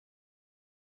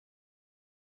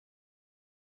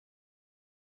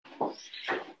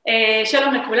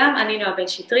שלום לכולם, אני נועה בן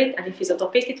שטרית, אני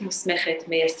פיזיותרפיסטית מוסמכת,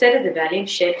 מייסדת ובעלים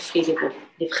של פיזיקום,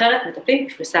 נבחרת מטפלים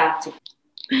בפריסה ארצית.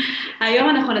 היום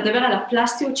אנחנו נדבר על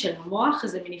הפלסטיות של המוח,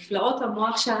 זה מנפלאות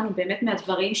המוח שלנו, באמת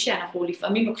מהדברים שאנחנו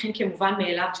לפעמים לוקחים כמובן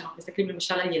מאליו, כשאנחנו מסתכלים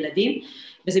למשל על ילדים,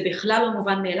 וזה בכלל לא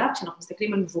מובן מאליו, כשאנחנו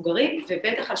מסתכלים על מבוגרים,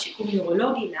 ובטח על שיקום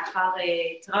נוירולוגי, לאחר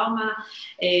טראומה,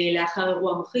 לאחר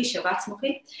אירוע מוחי, שבץ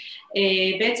מוחי.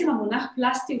 בעצם המונח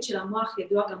פלסטיות של המוח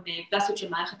ידוע גם פלסטיות של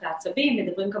מערכת העצבים,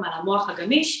 מדברים גם על המוח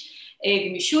הגמיש,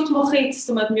 גמישות מוחית, זאת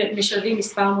אומרת משלבים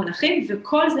מספר מונחים,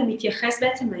 וכל זה מתייחס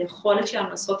בעצם ליכולת שלנו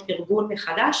לעשות ארגון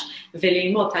מחדש,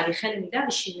 וללמוד תהליכי למידה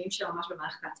ושינויים של ממש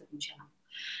במערכת העצבים שלנו.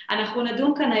 אנחנו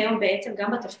נדון כאן היום בעצם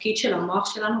גם בתפקיד של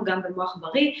המוח שלנו, גם במוח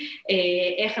בריא,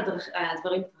 איך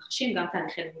הדברים מתרחשים, גם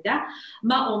תהליכי למידה,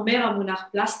 מה אומר המונח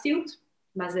פלסטיות,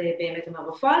 מה זה באמת אומר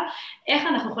בפועל, איך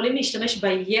אנחנו יכולים להשתמש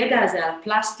בידע הזה על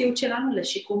הפלסטיות שלנו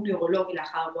לשיקום נוירולוגי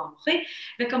לאחר אירוע מוחי,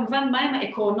 וכמובן מהם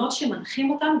העקרונות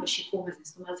שמנחים אותנו בשיקום הזה,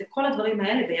 זאת אומרת זה כל הדברים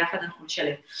האלה ביחד אנחנו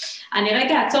נשלב. אני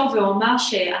רגע אעצור ואומר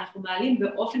שאנחנו מעלים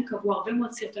באופן קבוע הרבה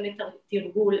מאוד סרטוני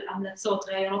תרגול, המלצות,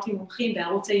 ראיונות עם מומחים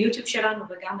בערוץ היוטיוב שלנו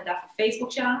וגם בדף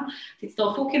הפייסבוק שלנו,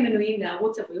 תצטרפו כמנויים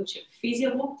לערוץ הבריאות של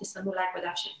פיזיוגרופ, תשמו לייק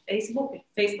בדף של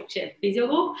פייסבוק של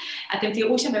פיזיוגרופ, אתם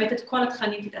תראו שם באמת את כל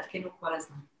התכנים, תתעדכנו כל הזמן.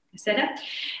 בסדר?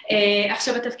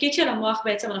 עכשיו, התפקיד של המוח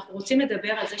בעצם, אנחנו רוצים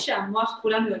לדבר על זה שהמוח,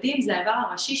 כולנו יודעים, זה האיבר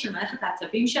הראשי של מערכת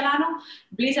העצבים שלנו,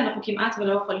 בלי זה אנחנו כמעט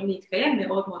ולא יכולים להתקיים,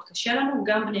 מאוד מאוד קשה לנו,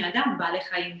 גם בני אדם, בעלי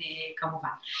חיים כמובן.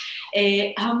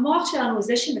 המוח שלנו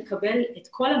זה שמקבל את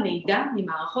כל המידע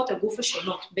ממערכות הגוף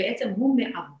השונות, בעצם הוא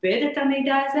מאבד את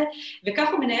המידע הזה, וכך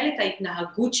הוא מנהל את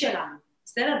ההתנהגות שלנו.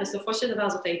 בסדר? בסופו של דבר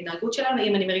זאת ההתנהגות שלנו,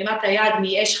 אם אני מרימה את היד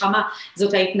מאש חמה,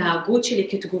 זאת ההתנהגות שלי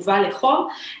כתגובה לחום,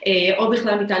 או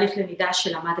בכלל מתהליך למידה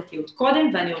שלמדתי עוד קודם,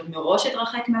 ואני עוד מראש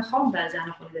אתרחק מהחום, ועל זה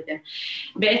אנחנו נדבר.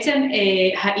 בעצם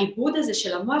העיבוד הזה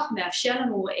של המוח מאפשר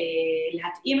לנו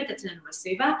להתאים את עצמנו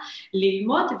לסביבה,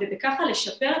 ללמוד ובככה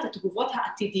לשפר את התגובות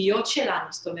העתידיות שלנו,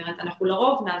 זאת אומרת, אנחנו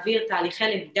לרוב נעביר תהליכי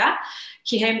למידה,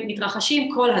 כי הם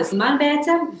מתרחשים כל הזמן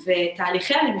בעצם,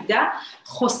 ותהליכי הלמידה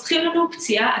חוסכים לנו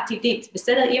פציעה עתידית.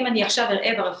 בסדר, אם אני עכשיו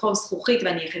אראה ברחוב זכוכית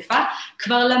ואני יחפה,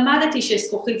 כבר למדתי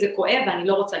שזכוכית זה כואב ואני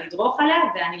לא רוצה לדרוך עליה,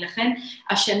 ואני לכן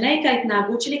אשנה את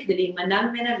ההתנהגות שלי כדי להימנע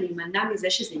ממנה, להימנע מזה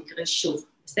שזה יקרה שוב.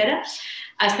 בסדר?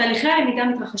 אז תהליכי הלמידה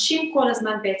מתרחשים כל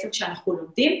הזמן בעצם כשאנחנו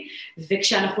לומדים,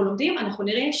 וכשאנחנו לומדים אנחנו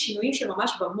נראה שינויים של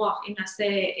ממש במוח, אם נעשה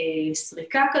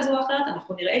סריקה כזו או אחרת,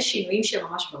 אנחנו נראה שינויים של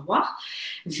ממש במוח,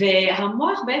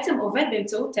 והמוח בעצם עובד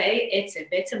באמצעות תאי עצב,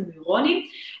 בעצם נוירונים,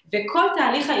 וכל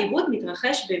תהליך העיבוד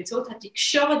מתרחש באמצעות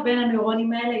התקשורת בין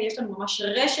הנוירונים האלה, יש לנו ממש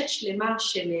רשת שלמה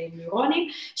של נוירונים,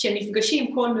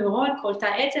 שנפגשים כל נוירון, כל תא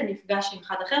עצב נפגש עם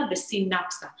אחד אחר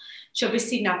בסינפסה. עכשיו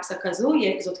בסינפסה כזו,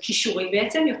 זאת קישורים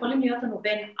בעצם, יכולים להיות לנו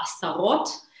בין עשרות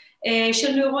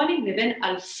של נוירונים לבין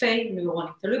אלפי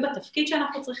נוירונים, תלוי בתפקיד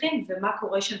שאנחנו צריכים ומה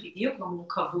קורה שם בדיוק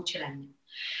במורכבות שלהם.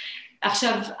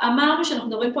 עכשיו, אמרנו שאנחנו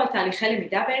מדברים פה על תהליכי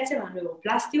למידה בעצם, על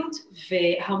נוירופלסטיות,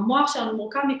 והמוח שלנו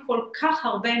מורכב מכל כך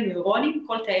הרבה נוירונים,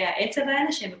 כל תאי העצב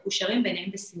האלה שהם מקושרים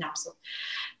ביניהם בסינפסות.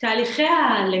 תהליכי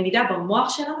הלמידה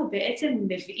במוח שלנו בעצם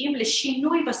מביאים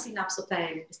לשינוי בסינפסות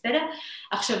האלה, בסדר?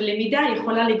 עכשיו, למידה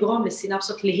יכולה לגרום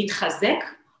לסינפסות להתחזק,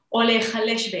 או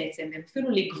להיחלש בעצם, הם אפילו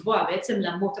לגבוה, בעצם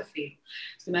למות אפילו.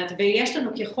 זאת אומרת, ויש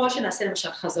לנו ככל שנעשה למשל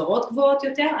חזרות גבוהות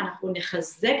יותר, אנחנו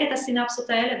נחזק את הסינפסות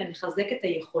האלה ונחזק את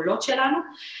היכולות שלנו,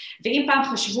 ואם פעם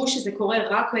חשבו שזה קורה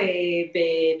רק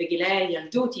בגילי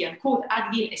הילדות, ינקות, עד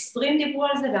גיל 20 דיברו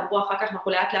על זה, ואמרו אחר כך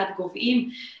אנחנו לאט לאט גובעים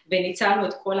וניצלנו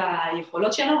את כל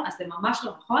היכולות שלנו, אז זה ממש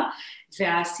לא נכון,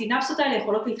 והסינפסות האלה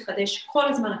יכולות להתחדש כל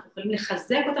הזמן, אנחנו יכולים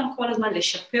לחזק אותן כל הזמן,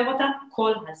 לשפר אותן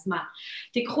כל הזמן.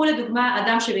 תיקחו לדוגמה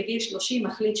אדם שבגיל 30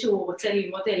 מחליט שהוא רוצה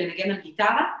ללמוד לנגן על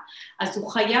גיטרה, אז הוא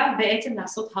חייב בעצם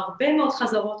לעשות הרבה מאוד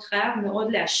חזרות, חייב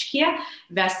מאוד להשקיע,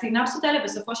 והסינפסות האלה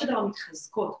בסופו של דבר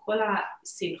מתחזקות, כל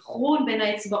הסינכרון בין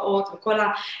האצבעות וכל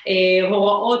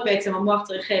ההוראות בעצם המוח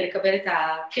צריך לקבל את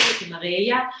הקלט עם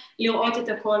הראייה, לראות את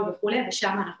הכל וכו',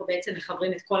 ושם אנחנו בעצם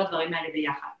מחברים את כל הדברים האלה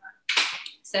ביחד.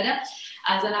 בסדר?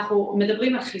 אז אנחנו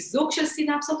מדברים על חיזוק של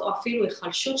סינפסות, או אפילו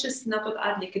החלשות של סינפסות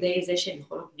עד לכדי זה שהן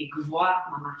יכולות לגבוה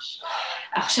ממש.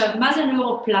 עכשיו, מה זה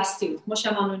נוירופלסטיות? כמו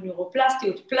שאמרנו,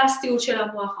 נוירופלסטיות, פלסטיות של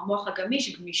המוח, המוח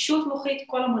הגמיש, גמישות מוחית,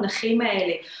 כל המונחים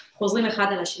האלה חוזרים אחד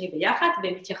על השני ביחד,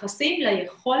 והם מתייחסים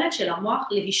ליכולת של המוח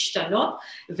להשתנות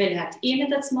ולהתאים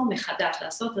את עצמו מחדש,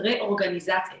 לעשות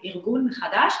ראורגניזציה, ארגון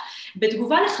מחדש,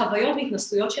 בתגובה לחוויות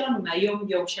והתנסויות שלנו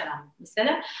מהיום-יום שלנו,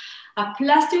 בסדר?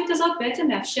 הפלסטיות הזאת בעצם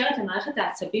מאפשרת למערכת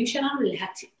העצבים שלנו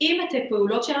להתאים את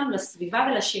הפעולות שלנו לסביבה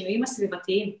ולשינויים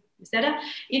הסביבתיים, בסדר?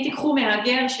 אם תיקחו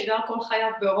מהגר שגר כל חייו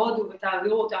בהודו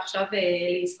ותעבירו אותו עכשיו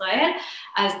לישראל,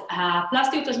 אז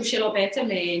הפלסטיות הזו שלו בעצם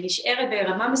נשארת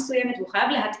ברמה מסוימת, והוא חייב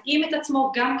להתאים את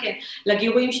עצמו גם כן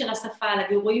לגירויים של השפה,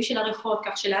 לגירויים של הריחות,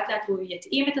 כך שלאט לאט הוא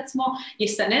יתאים את עצמו,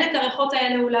 יסנן את הריחות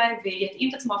האלה אולי, ויתאים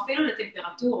את עצמו אפילו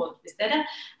לטמפרטורות, בסדר?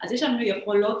 אז יש לנו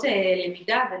יכולות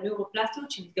למידה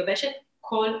ונוירופלסטיות שמתגבשת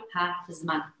כל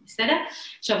הזמן, בסדר?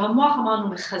 עכשיו, המוח אמרנו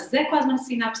מחזק כל הזמן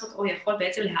סינפסות, או יכול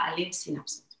בעצם להעלים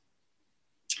סינפסות.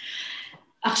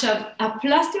 עכשיו,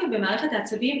 הפלסטיות במערכת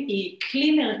העצבים היא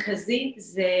כלי מרכזי,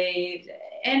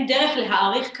 אין דרך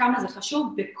להעריך כמה זה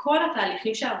חשוב בכל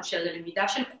התהליכים שלנו, של הלמידה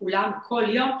של כולם, כל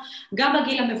יום, גם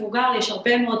בגיל המבוגר יש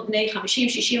הרבה מאוד בני 50-60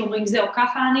 אומרים זה או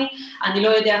ככה אני לא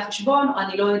יודע חשבון, או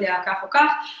אני לא יודע כך או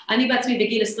כך, אני בעצמי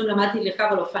בגיל 20 למדתי לרכב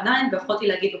על אופניים, ויכולתי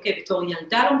להגיד אוקיי, בתור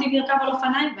ילדה לומדים לרכב על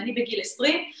אופניים, ואני בגיל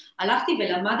 20 הלכתי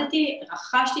ולמדתי,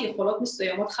 רכשתי יכולות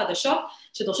מסוימות חדשות,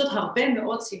 שדורשות הרבה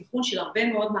מאוד סינכרון של הרבה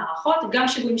מאוד מערכות, גם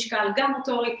שיווי משקל, גם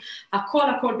מוטורית,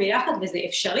 הכל ביחד, וזה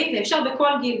אפשרי, ואפשר בכל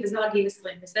גיל, וזה לגיל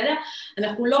 20, בסדר?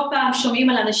 אנחנו לא פעם שומעים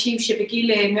על אנשים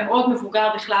שבגיל מאוד מבוגר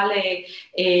בכלל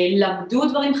למדו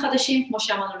דברים חדשים, כמו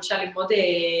שאמרנו למשל ללמוד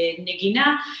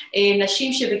נגינה,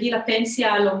 נשים שבגיל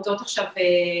הפנסיה לומדות עכשיו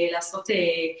לעשות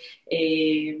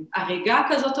הריגה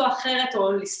כזאת או אחרת,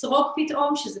 או לסרוק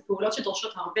פתאום, שזה פעולות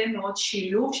שדורשות הרבה מאוד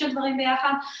שילוב של דברים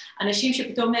ביחד, אנשים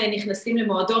שפתאום נכנסים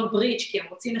למועדון ברידג' כי הם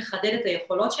רוצים לחדד את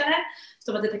היכולות שלהם, זאת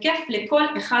אומרת, זה תקף לכל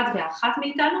אחד ואחת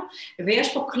מאיתנו,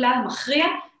 ויש פה כלל מכריע,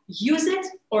 use it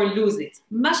or lose it.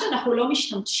 מה שאנחנו לא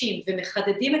משתמשים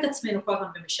ומחדדים את עצמנו כל הזמן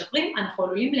ומשפרים, אנחנו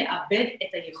עלולים לאבד את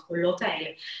היכולות האלה.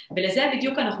 ולזה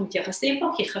בדיוק אנחנו מתייחסים פה,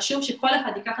 כי חשוב שכל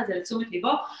אחד ייקח את זה לתשומת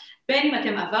ליבו, בין אם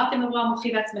אתם עברתם אירוע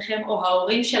מוחי בעצמכם, או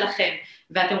ההורים שלכם,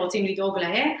 ואתם רוצים לדאוג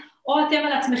להם, או אתם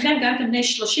על עצמכם, גם אתם בני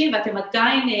 30, ואתם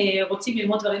עדיין רוצים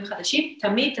ללמוד דברים חדשים,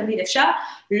 תמיד אפשר,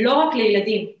 לא רק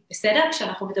לילדים, בסדר?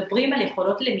 כשאנחנו מדברים על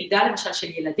יכולות למידה, למשל של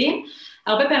ילדים,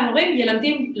 הרבה פעמים אומרים,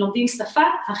 ילדים לומדים שפה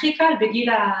הכי קל בגיל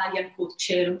הינקות,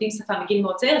 כשלומדים שפה מגיל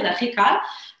מאוד צעיר, זה הכי קל,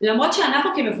 למרות שאנחנו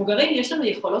כמבוגרים יש לנו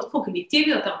יכולות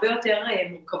קוגניטיביות הרבה יותר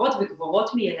מורכבות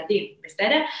וגבוהות מילדים,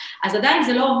 בסדר? אז עדיין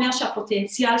זה לא אומר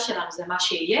שהפוטנציאל שלנו זה מה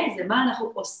שיהיה, זה מה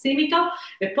אנחנו עושים איתו,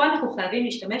 ופה אנחנו חייבים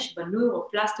להשתמש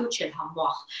בנוירופלסטיות של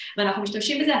המוח, ואנחנו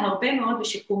משתמשים בזה הרבה מאוד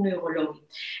בשיקום נוירולוגי.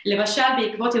 למשל,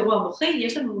 בעקבות אירוע מוחי,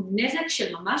 יש לנו נזק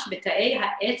של ממש בתאי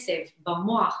העצב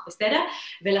במוח, בסדר?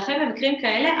 ולכן במקרים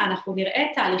כאלה אנחנו נראה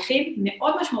תהליכים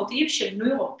מאוד משמעותיים של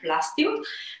נוירופלסטיות,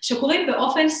 שקורים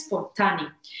באופן ספונטני.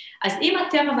 אז אם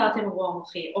אתם עברתם אירוע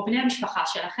מוחי, או בני המשפחה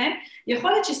שלכם,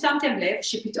 יכול להיות ששמתם לב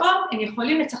שפתאום הם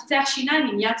יכולים לצחצח שיניים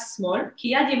עם יד שמאל, כי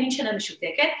יד ימין שלהם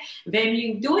משותקת, והם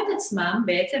לימדו את עצמם,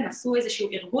 בעצם עשו איזשהו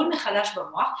ארגון מחדש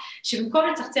במוח, שבמקום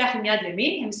לצחצח עם יד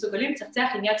ימין, הם מסוגלים לצחצח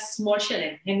עם יד שמאל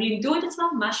שלהם. הם לימדו את עצמם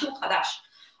משהו חדש.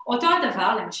 אותו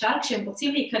הדבר, למשל, כשהם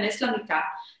רוצים להיכנס למיטה,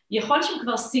 יכול שהם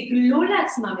כבר סיגלו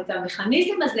לעצמם את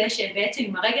המכניזם הזה, שהם בעצם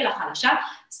עם הרגל החלשה,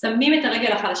 שמים את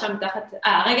הרגל החלשה מתחת,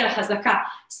 הרגל החזקה,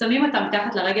 שמים אותה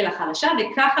מתחת לרגל החלשה,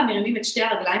 וככה מרימים את שתי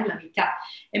הרגליים למיטה.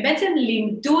 הם בעצם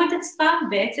לימדו את עצמם,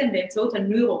 בעצם באמצעות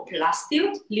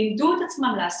הנוירופלסטיות, לימדו את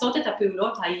עצמם לעשות את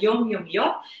הפעולות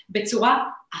היומיומיות בצורה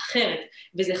אחרת,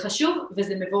 וזה חשוב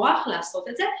וזה מבורך לעשות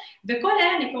את זה, וכל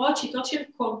אלה נקראות שיטות של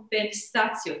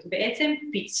קומפנסציות, בעצם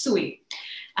פיצוי.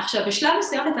 עכשיו, בשלב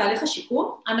מסוים בתהליך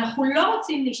השיקום, אנחנו לא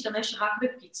רוצים להשתמש רק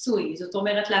בפיצוי, זאת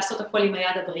אומרת לעשות הכל עם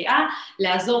היד הבריאה,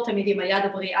 לעזור תמיד עם היד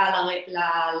הבריאה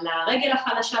לרגל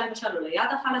החלשה למשל, או ליד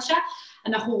החלשה,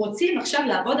 אנחנו רוצים עכשיו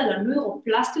לעבוד על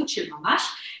הנוירופלסטיות של ממש,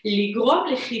 לגרום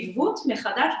לחיווט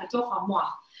מחדש בתוך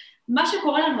המוח. מה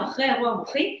שקורה לנו אחרי אירוע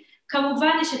מוחי,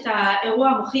 כמובן יש את האירוע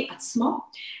המוחי עצמו,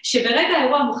 שברגע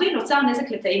האירוע המוחי נוצר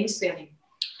נזק לתאים מסוימים.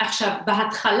 עכשיו,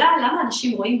 בהתחלה, למה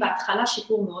אנשים רואים בהתחלה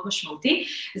שיפור מאוד משמעותי?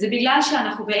 זה בגלל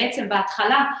שאנחנו בעצם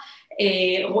בהתחלה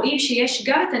רואים שיש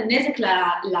גם את הנזק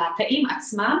לתאים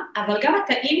עצמם, אבל גם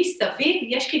התאים מסביב,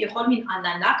 יש כביכול מין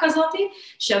עננה כזאת,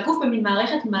 שהגוף במין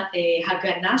מערכת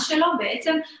הגנה שלו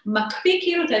בעצם מקפיא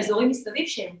כאילו את האזורים מסביב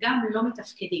שהם גם לא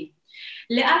מתפקדים.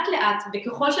 לאט לאט,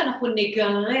 וככל שאנחנו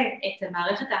נגרה את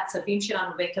מערכת העצבים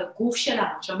שלנו ואת הגוף שלנו,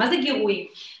 עכשיו מה זה גירויים?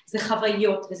 זה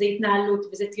חוויות, וזה התנהלות,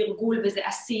 וזה תרגול, וזה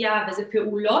עשייה, וזה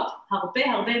פעולות,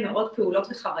 הרבה מאוד פעולות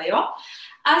וחוויות,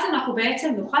 אז אנחנו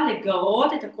בעצם נוכל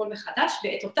לגרות את הכל מחדש,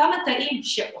 ואת אותם התאים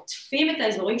שעוטפים את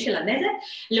האזורים של הנזק,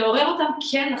 לעורר אותם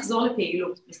כן לחזור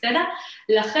לפעילות, בסדר?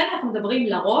 לכן אנחנו מדברים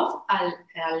לרוב על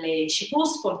שיפור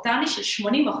ספונטני של 80%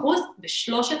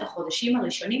 בשלושת החודשים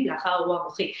הראשונים לאחר אירוע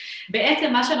מוחי.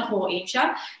 בעצם מה שאנחנו רואים שם,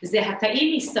 זה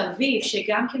התאים מסביב,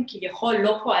 שגם כן כביכול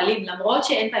לא פועלים, למרות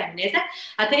שאין בהם נזק,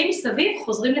 התאים מסביב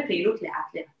חוזרים לפעילות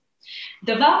לאט לאט.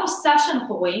 דבר נוסף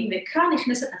שאנחנו רואים, וכאן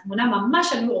נכנסת התמונה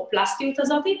ממש הנוירופלסטיות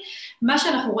הזאת, מה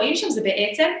שאנחנו רואים שם זה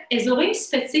בעצם אזורים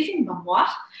ספציפיים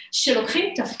במוח,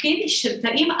 שלוקחים תפקיד של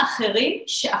תאים אחרים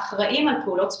שאחראים על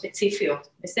פעולות ספציפיות,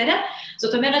 בסדר?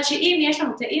 זאת אומרת שאם יש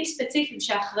לנו תאים ספציפיים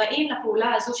שאחראים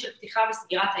לפעולה הזו של פתיחה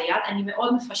וסגירת היד, אני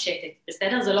מאוד מפשטת,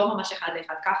 בסדר? זה לא ממש אחד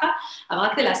לאחד ככה, אבל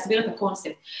רק כדי להסביר את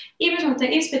הקונספט. אם יש לנו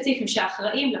תאים ספציפיים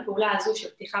שאחראים לפעולה הזו של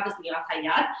פתיחה וסגירת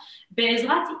היד,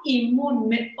 בעזרת אימון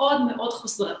מאוד מאוד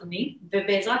חוזרני,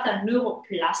 ובעזרת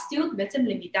הנוירופלסטיות, בעצם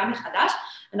למידה מחדש,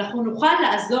 אנחנו נוכל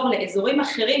לעזור לאזורים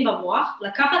אחרים במוח,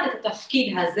 לקחת את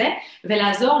התפקיד הזה,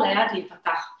 ולעזור ליד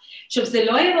להיפתח. עכשיו, זה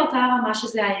לא יהיה באותה רמה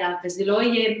שזה היה, וזה לא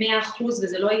יהיה 100%,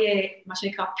 וזה לא יהיה מה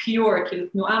שנקרא pure, כאילו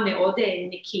תנועה מאוד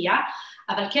נקייה,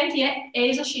 אבל כן תהיה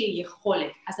איזושהי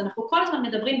יכולת. אז אנחנו כל הזמן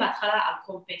מדברים בהתחלה על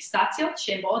קומפנסציות,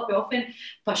 שהן באות באופן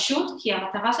פשוט, כי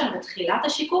המטרה שלנו בתחילת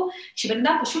השיקום, שבן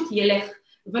אדם פשוט ילך,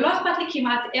 ולא אכפת לי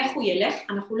כמעט איך הוא ילך,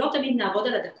 אנחנו לא תמיד נעבוד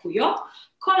על הדקויות,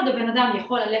 כל עוד הבן אדם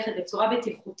יכול ללכת בצורה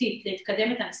בטיחותית,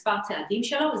 להתקדם את המספר צעדים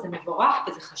שלו, וזה מבורך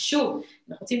וזה חשוב,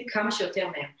 אנחנו רוצים כמה שיותר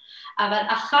מהר. אבל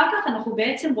אחר כך אנחנו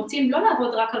בעצם רוצים לא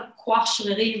לעבוד רק על כוח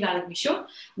שרירים ועל גמישות,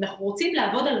 אנחנו רוצים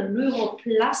לעבוד על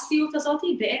הנוירופלסטיות הזאת,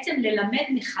 בעצם ללמד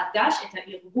מחדש את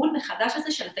הארגון מחדש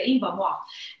הזה של התאים במוח.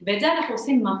 ואת זה אנחנו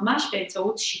עושים ממש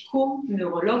באמצעות שיקום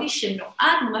נוירולוגי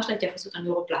שנועד ממש להתייחסות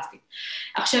הנוירופלסטית.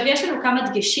 עכשיו יש לנו כמה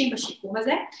דגשים בשיקום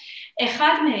הזה,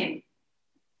 אחד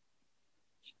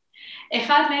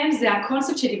מהם זה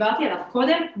הקונספט שדיברתי עליו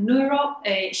קודם,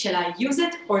 של ה-use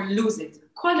it or lose it.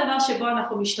 כל דבר שבו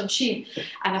אנחנו משתמשים,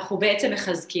 אנחנו בעצם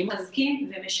מחזקים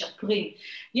ומשפרים.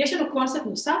 יש לנו קונספט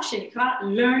נוסף שנקרא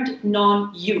learned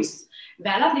non-use,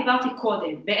 ועליו דיברתי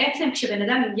קודם. בעצם כשבן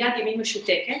אדם עם יד ימין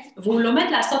משותקת, והוא לומד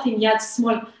לעשות עם יד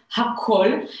שמאל הכל,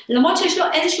 למרות שיש לו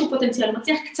איזשהו פוטנציאל, הוא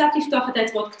מצליח קצת לפתוח את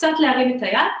האצבעות, קצת להרים את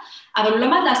היד, אבל הוא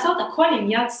למד לעשות הכל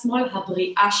עם יד שמאל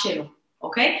הבריאה שלו.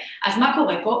 אוקיי? אז מה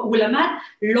קורה פה? הוא למד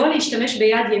לא להשתמש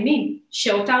ביד ימין,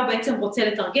 שאותה הוא בעצם רוצה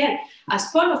לתרגל.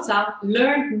 אז פה נוצר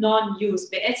learn non-use,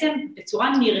 בעצם בצורה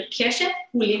נרכשת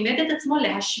הוא לימד את עצמו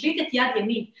להשבית את יד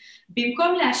ימין.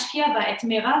 במקום להשקיע בה את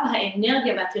מירב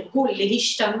האנרגיה והתרגול,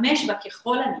 להשתמש בה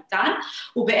ככל הניתן,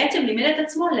 הוא בעצם לימד את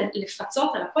עצמו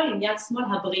לפצות על הכל עם יד שמאל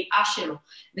הבריאה שלו.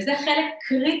 וזה חלק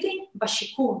קריטי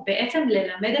בשיקום, בעצם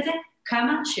ללמד את זה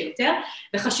כמה שיותר,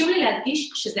 וחשוב לי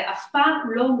להדגיש שזה אף פעם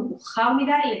לא מאוחר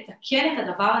מדי לתקן את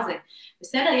הדבר הזה.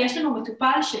 בסדר? יש לנו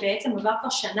מטופל שבעצם עבר כבר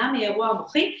שנה מאירוע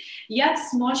מוחי, יד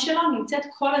שמאל שלו נמצאת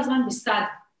כל הזמן בסד,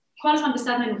 כל הזמן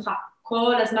בסד מנוחה,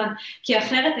 כל הזמן, כי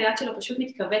אחרת היד שלו פשוט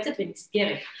מתכווצת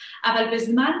ונסגרת. אבל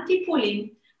בזמן טיפולים,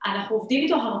 אנחנו עובדים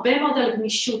איתו הרבה מאוד על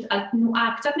גמישות, על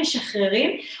תנועה, קצת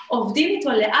משחררים, עובדים איתו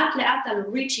לאט לאט על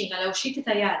reaching, על להושיט את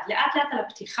היד, לאט לאט על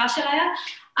הפתיחה של היד,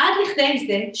 עד לכדי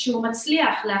זה שהוא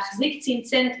מצליח להחזיק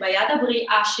צנצנת ביד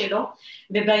הבריאה שלו,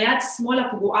 וביד שמאל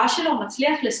הפגועה שלו הוא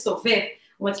מצליח לסובב,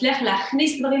 הוא מצליח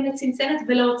להכניס דברים לצנצנת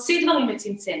ולהוציא דברים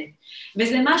לצנצנת.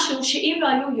 וזה משהו שאם לא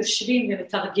היו יושבים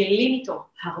ומתרגלים איתו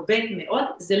הרבה מאוד,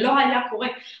 זה לא היה קורה.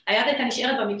 היד הייתה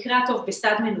נשארת במקרה הטוב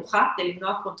בסד מנוחה, כדי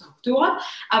למנוע קונטרקטורות,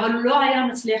 אבל הוא לא היה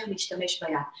מצליח להשתמש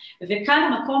ביד.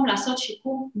 וכאן המקום לעשות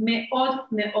שיקום מאוד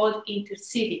מאוד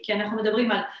אינטנסיבי, כי אנחנו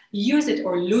מדברים על use it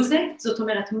or lose it, זאת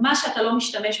אומרת, מה שאתה לא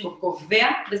משתמש בו גובע,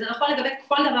 וזה נכון לגבי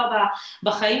כל דבר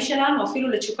בחיים שלנו, אפילו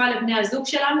לתשוקה לבני הזוג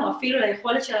שלנו, אפילו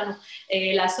ליכולת שלנו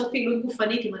לעשות פעילות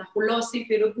גופנית. אם אנחנו לא עושים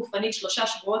פעילות גופנית 3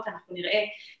 שבועות, אנחנו נראה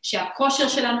שהכושר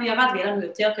שלנו ירד, ויהיה לנו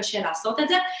יותר קשה לעשות את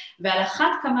זה, ועל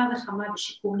אחת כמה וכמה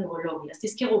בשיקום נוירולוגי. אז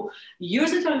תזכרו, use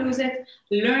it or lose it,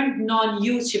 learn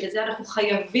non-use, שבזה אנחנו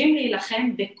חייבים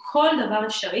להילחם בכל דבר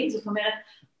אפשרי, זאת אומרת,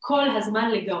 כל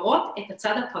הזמן לגרות את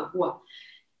הצד הפגוע.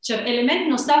 עכשיו, אלמנט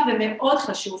נוסף ומאוד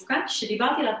חשוב כאן,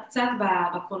 שדיברתי עליו קצת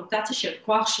בקונוטציה של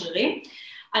כוח שרירים,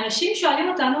 אנשים שואלים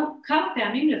אותנו כמה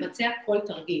פעמים לבצע כל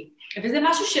תרגיל, וזה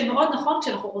משהו שמאוד נכון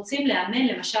כשאנחנו רוצים לאמן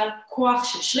למשל כוח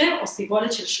של שריר או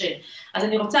סיבולת של שריר. אז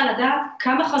אני רוצה לדעת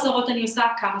כמה חזרות אני עושה,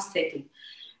 כמה סטים.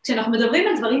 כשאנחנו מדברים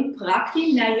על דברים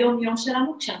פרקטיים מהיום יום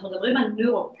שלנו, כשאנחנו מדברים על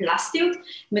נוירופלסטיות,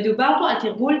 מדובר פה על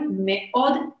תרגול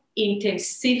מאוד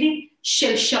אינטנסיבי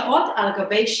של שעות על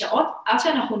גבי שעות, עד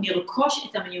שאנחנו נרכוש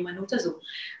את המיומנות הזו.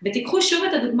 ותיקחו שוב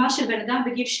את הדוגמה של בן אדם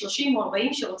בגיל 30 או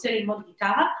 40 שרוצה ללמוד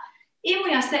גיטרה, אם הוא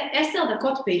יעשה 10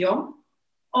 דקות ביום,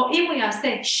 או אם הוא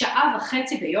יעשה 1.5 שעה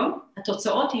ביום,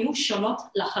 התוצאות יהיו שונות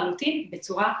לחלוטין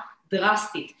בצורה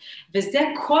דרסטית, וזה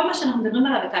כל מה שאנחנו מדברים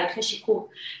עליו בתהליכי שיקום.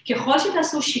 ככל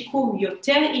שתעשו שיקום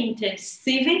יותר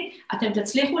אינטנסיבי, אתם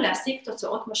תצליחו להשיג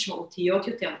תוצאות משמעותיות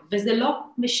יותר, וזה לא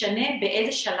משנה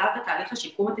באיזה שלב בתהליך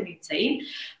השיקום אתם נמצאים,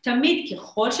 תמיד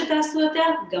ככל שתעשו יותר,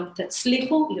 גם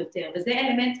תצליחו יותר, וזה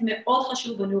אלמנט מאוד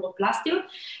חשוב בנוירופלסטיות,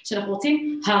 שאנחנו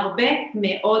רוצים הרבה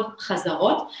מאוד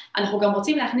חזרות, אנחנו גם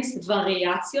רוצים להכניס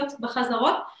וריאציות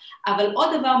בחזרות, אבל עוד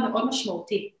דבר מאוד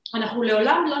משמעותי, אנחנו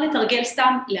לעולם לא נתרגל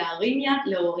סתם להרים יד,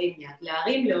 להורים יד,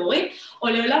 להרים, להורים, או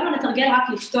לעולם לא נתרגל רק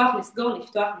לפתוח, לסגור,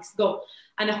 לפתוח, לסגור.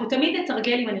 אנחנו תמיד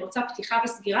נתרגל, אם אני רוצה פתיחה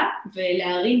וסגירה,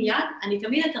 ולהרים יד, אני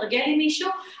תמיד נתרגל עם מישהו,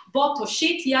 בוא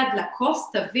תושיט יד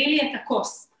לכוס, תביא לי את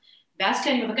הכוס. ואז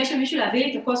כשאני מבקש למישהו להביא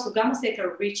לי את הכוס, הוא גם עושה את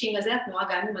ה-reaching הזה, התנועה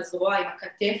גם עם הזרוע, עם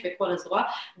הכתף וכל הזרוע,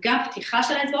 גם פתיחה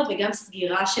של האצבעות וגם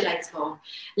סגירה של האצבעות.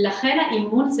 לכן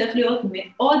האימון צריך להיות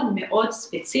מאוד מאוד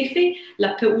ספציפי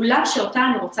לפעולה שאותה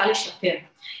אני רוצה לשפר.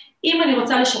 אם אני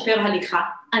רוצה לשפר הליכה,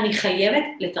 אני חייבת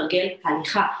לתרגל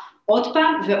הליכה. עוד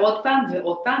פעם ועוד פעם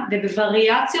ועוד פעם,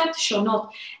 ובווריאציות שונות,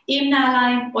 עם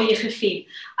נעליים או יחפים,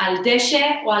 על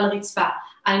דשא או על רצפה,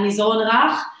 על מזרון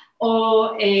רך,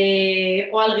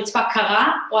 או על רצפה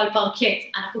קרה, או על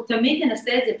פרקט. אנחנו תמיד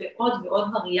ננסה את זה בעוד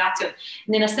ועוד וריאציות.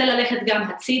 ננסה ללכת גם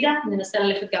הצידה, ננסה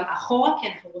ללכת גם אחורה, כי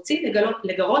אנחנו רוצים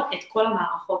לגרות את כל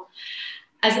המערכות.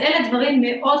 אז אלה דברים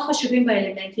מאוד חשובים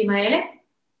באלמנטים האלה.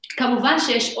 כמובן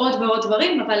שיש עוד ועוד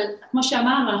דברים, אבל כמו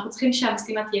שאמרנו, אנחנו צריכים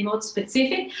שהמשימה תהיה מאוד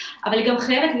ספציפית, אבל היא גם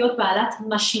חייבת להיות בעלת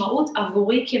משמעות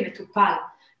עבורי כמטופל.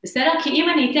 בסדר? כי אם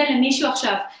אני אתן למישהו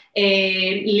עכשיו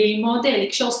ללמוד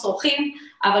לקשור שרוכים,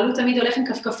 אבל הוא תמיד הולך עם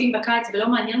כפכפים בקיץ ולא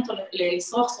מעניין אותו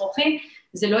לשרוך שרוכים,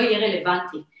 זה לא יהיה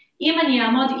רלוונטי. אם אני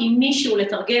אעמוד עם מישהו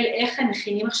לתרגל איך הם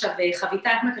מכינים עכשיו חביתה,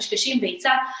 איך מקשקשים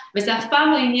ביצה, וזה אף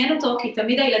פעם לא עניין אותו, כי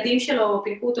תמיד הילדים שלו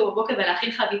פינקו אותו בבוקר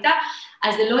ולהכין חביתה,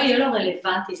 אז זה לא יהיה לו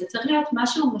רלוונטי, זה צריך להיות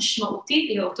משהו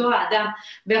משמעותי לאותו האדם,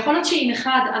 ויכול להיות שאם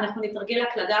אחד אנחנו נתרגל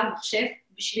הקלדה על מחשב,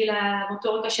 בשביל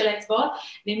המוטוריקה של האצבעות,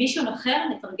 ומישהו אחר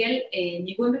נתרגל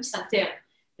ניגון בפסנתר.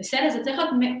 בסדר? זה צריך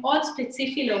להיות מאוד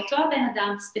ספציפי לאותו הבן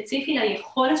אדם, ספציפי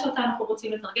ליכולת שאותה אנחנו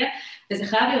רוצים לתרגל, וזה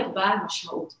חייב להיות בעל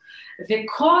משמעות.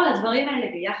 וכל הדברים האלה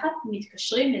ביחד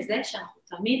מתקשרים לזה שאנחנו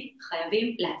תמיד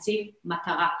חייבים להציב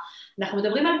מטרה. אנחנו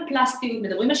מדברים על פלסטיות,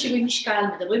 מדברים על שיווי משקל,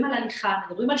 מדברים על הליכה,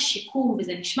 מדברים על שיקום,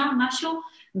 וזה נשמע משהו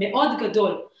מאוד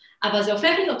גדול, אבל זה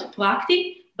הופך להיות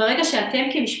פרקטי, ברגע שאתם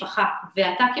כמשפחה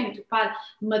ואתה כמטופל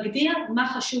מגדיר מה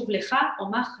חשוב לך או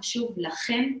מה חשוב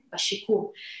לכם בשיקום.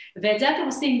 ואת זה אתם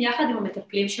עושים יחד עם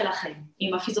המטפלים שלכם,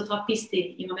 עם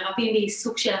הפיזיותרפיסטים, עם המרפאים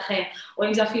בעיסוק שלכם, או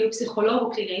אם זה אפילו פסיכולוג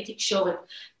או קלינאי תקשורת.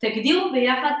 תגדירו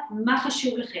ביחד מה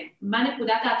חשוב לכם, מה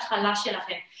נקודת ההתחלה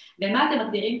שלכם, ומה אתם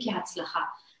מגדירים כהצלחה.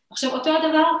 עכשיו, אותו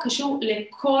הדבר קשור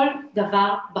לכל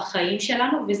דבר בחיים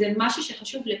שלנו, וזה משהו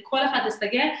שחשוב לכל אחד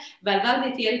לסגל, והלוואי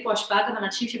ותהיה לי פה השפעה גם על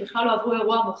אנשים שבכלל לא עברו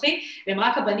אירוע מוחי, והם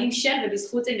רק הבנים של,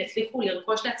 ובזכות זה הם הצליחו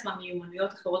לרכוש לעצמם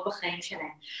מיומנויות אחרות בחיים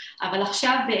שלהם. אבל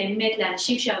עכשיו באמת,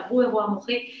 לאנשים שעברו אירוע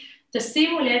מוחי,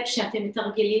 תשימו לב שאתם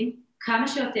מתרגלים כמה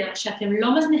שיותר, שאתם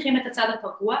לא מזניחים את הצד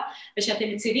הפגוע, ושאתם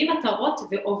מציבים מטרות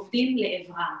ועובדים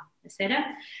לעברם. בסדר?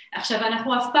 עכשיו,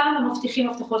 אנחנו אף פעם לא מבטיחים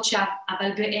הבטחות שם,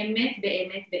 אבל באמת,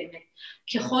 באמת, באמת,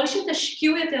 ככל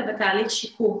שתשקיעו יותר בתהליך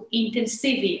שיקום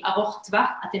אינטנסיבי, ארוך טווח,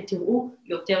 אתם תראו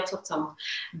יותר תוצאות.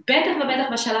 בטח ובטח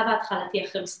בשלב ההתחלתי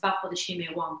אחרי מספר חודשים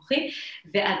מאירוע מוחי,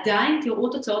 ועדיין תראו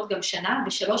תוצאות גם שנה,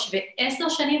 ו3 ו10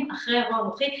 שנים אחרי אירוע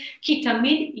מוחי, כי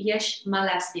תמיד יש מה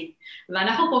להשיג.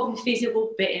 ואנחנו פה בפיזיוגרופ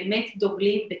באמת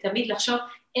דוגלים, ותמיד לחשוב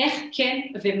איך כן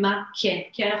ומה כן,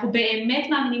 כי אנחנו באמת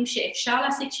מאמינים שאפשר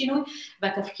להשיג שינוי,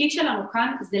 והתפקיד שלנו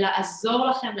כאן זה לעזור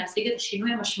לכם להשיג את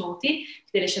השינוי המשמעותי,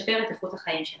 כדי לשפר את איכות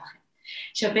החיים שלכם.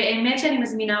 עכשיו באמת שאני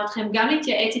מזמינה אתכם גם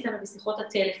להתייעץ איתנו בשיחות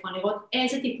הטלפון, לראות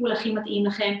איזה טיפול הכי מתאים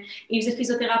לכם, אם זה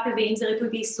פיזיותרפיה ואם זה ריפוי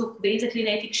בעיסוק ואם זה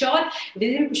קלינאי תקשורת,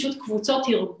 וזה פשוט קבוצות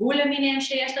תרגול למיניהם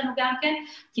שיש לנו גם כן,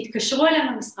 תתקשרו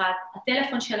אלינו למשרד,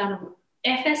 הטלפון שלנו הוא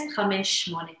 058-58-158.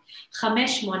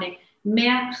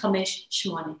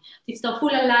 תצטרפו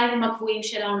ללייבים הקבועים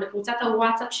שלנו, לקבוצת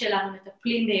הוואטסאפ שלנו,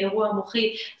 מטפלים באירוע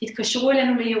מוחי, תתקשרו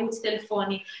אלינו לייעוץ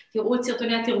טלפוני, תראו את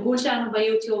סרטוני התרגול שלנו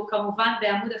ביוטיוב, כמובן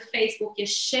בעמוד הפייסבוק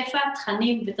יש שפע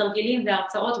תכנים ותרגילים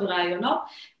והרצאות ורעיונות,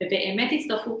 ובאמת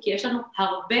תצטרפו כי יש לנו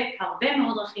הרבה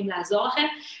מאוד דרכים לעזור לכם,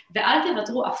 ואל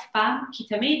תוותרו אף פעם, כי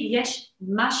תמיד יש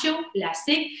משהו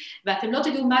להשיג, ואתם לא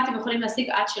תדעו מה אתם יכולים להשיג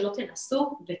עד שלא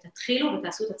תנסו ותתחילו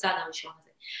ותעשו את הצעד הראשון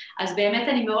הזה. אז באמת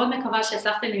אני מאוד מקווה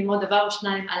שהצלחתם ללמוד דבר או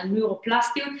שניים על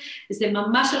נוירופלסטיות, זה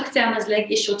ממש על קצה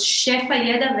המזלג, יש עוד שפע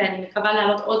ידע, ואני מקווה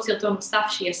להעלות עוד סרטון נוסף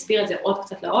שיסביר את זה עוד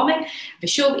קצת לעומק,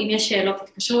 ושוב, אם יש שאלות,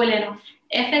 תתקשרו אלינו,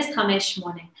 058-58-158.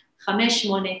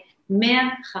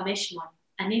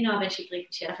 אני נועה בן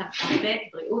שטרית, שיהיה לכם הרבה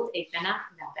בריאות, איתנה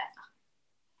והרבה.